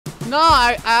No,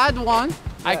 I had one.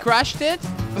 I crashed it.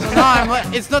 So now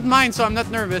it's not mine, so I'm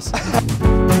not nervous.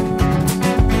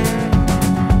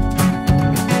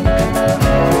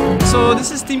 So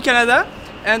this is Team Canada,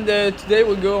 and today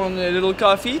we'll go on a little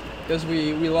coffee because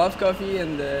we love coffee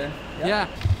and Yeah.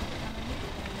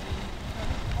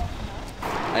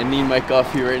 I need my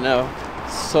coffee right now,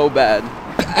 so bad.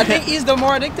 I think he's the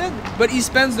more addicted, but he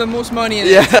spends the most money in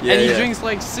it. Yeah, And he drinks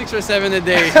like 6 or 7 a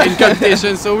day in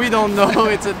competition, so we don't know.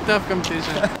 It's a tough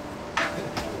competition.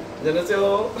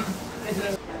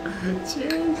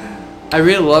 Cheers. I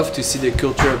really love to see the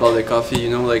culture about the coffee, you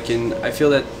know, like I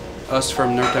feel that us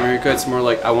from North America, it's more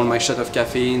like I want my shot of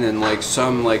caffeine, and like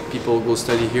some like people go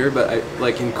study here, but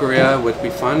like in Korea what we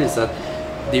find is that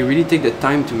they really take the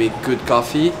time to make good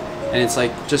coffee, and it's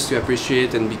like just to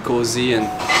appreciate and be cozy, and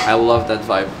I love that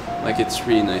vibe. Like it's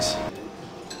really nice.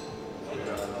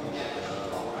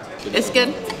 It's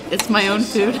good. It's my own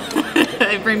food.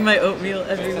 I bring my oatmeal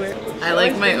everywhere. I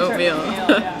like my oatmeal.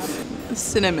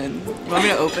 Cinnamon. You want me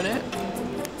to open it?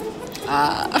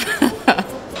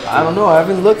 I don't know, I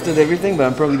haven't looked at everything, but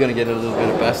I'm probably gonna get a little bit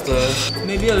of pasta.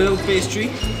 Maybe a little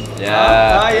pastry.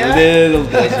 Yeah, yeah. a little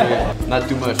pastry. Not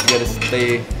too much, you gotta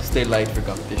stay light for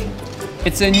competition.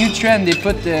 It's a new trend. They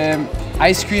put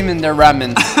ice cream in their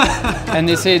ramen. And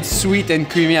they say it's sweet and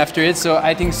creamy after it, so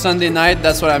I think Sunday night,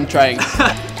 that's what I'm trying. It's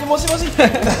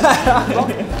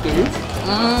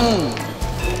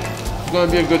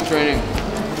gonna be a good training.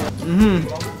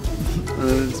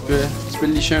 Tu peux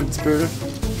le licher un petit peu là.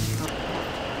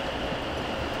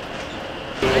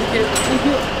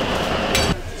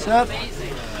 What's up?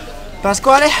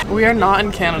 Pasquale? We are not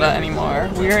in Canada anymore.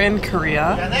 We are in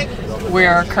Korea. We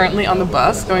are currently on the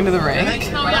bus going to the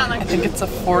rink. I think it's a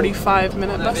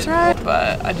 45-minute bus ride,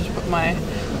 but I just put my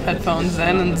headphones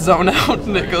in and zone out,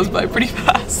 and it goes by pretty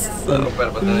fast. So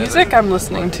the music I'm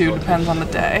listening to depends on the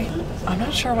day. I'm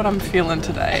not sure what I'm feeling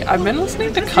today. I've been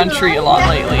listening to country a lot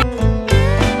lately.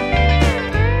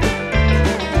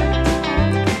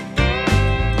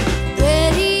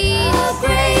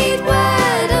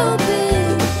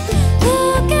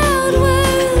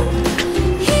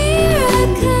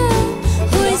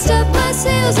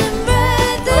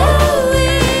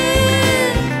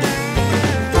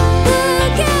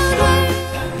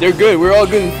 They're good. We're all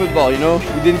good in football, you know.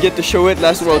 We didn't get to show it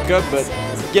last World Cup, but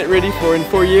get ready for in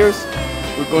 4 years.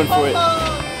 We're going for it.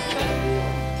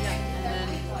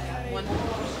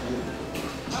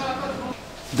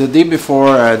 The day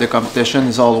before the competition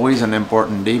is always an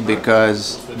important day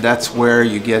because that's where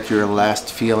you get your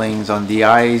last feelings on the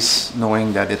ice,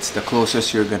 knowing that it's the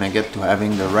closest you're gonna get to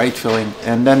having the right feeling.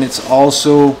 And then it's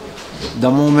also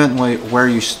the moment where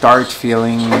you start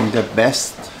feeling the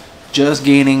best, just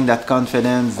gaining that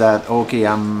confidence that, okay,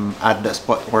 I'm at the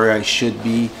spot where I should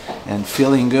be, and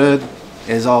feeling good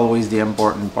is always the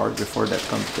important part before that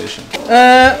competition.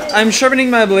 I'm sharpening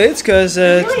my blades because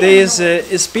today is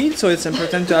speed, so it's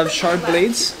important to have sharp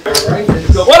blades.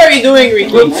 What are you doing,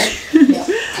 Ricky?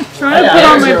 Trying to put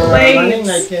on my blades.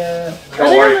 Are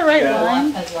they on the right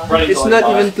line? It's not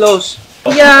even close.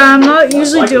 Yeah, I'm not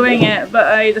usually doing it, but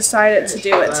I decided to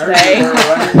do it today.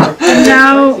 And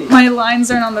now my lines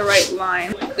aren't on the right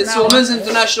line. It's Women's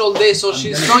International Day, so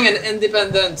she's strong and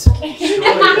independent.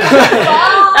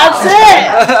 That's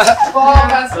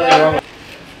it!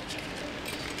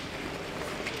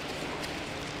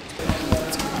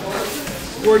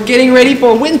 We're getting ready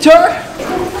for winter.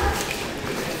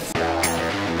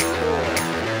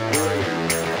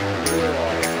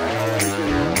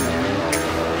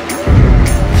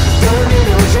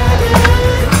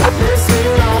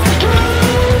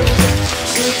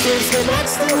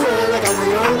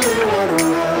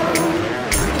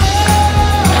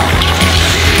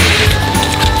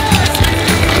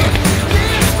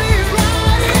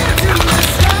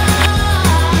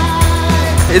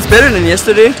 It's better than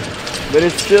yesterday, but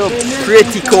it's still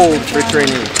pretty cold for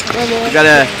training. You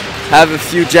gotta have a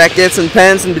few jackets and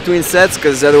pants in between sets,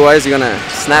 because otherwise you're gonna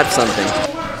snap something.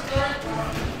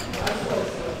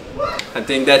 I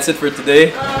think that's it for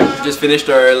today. We just finished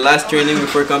our last training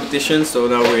before competition, so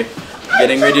now we're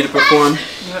getting ready to perform.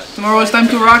 Tomorrow it's time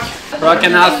to rock. Rock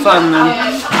and have fun, man.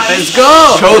 Let's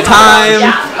go!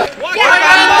 Showtime!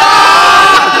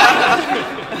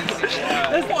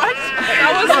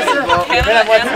 That was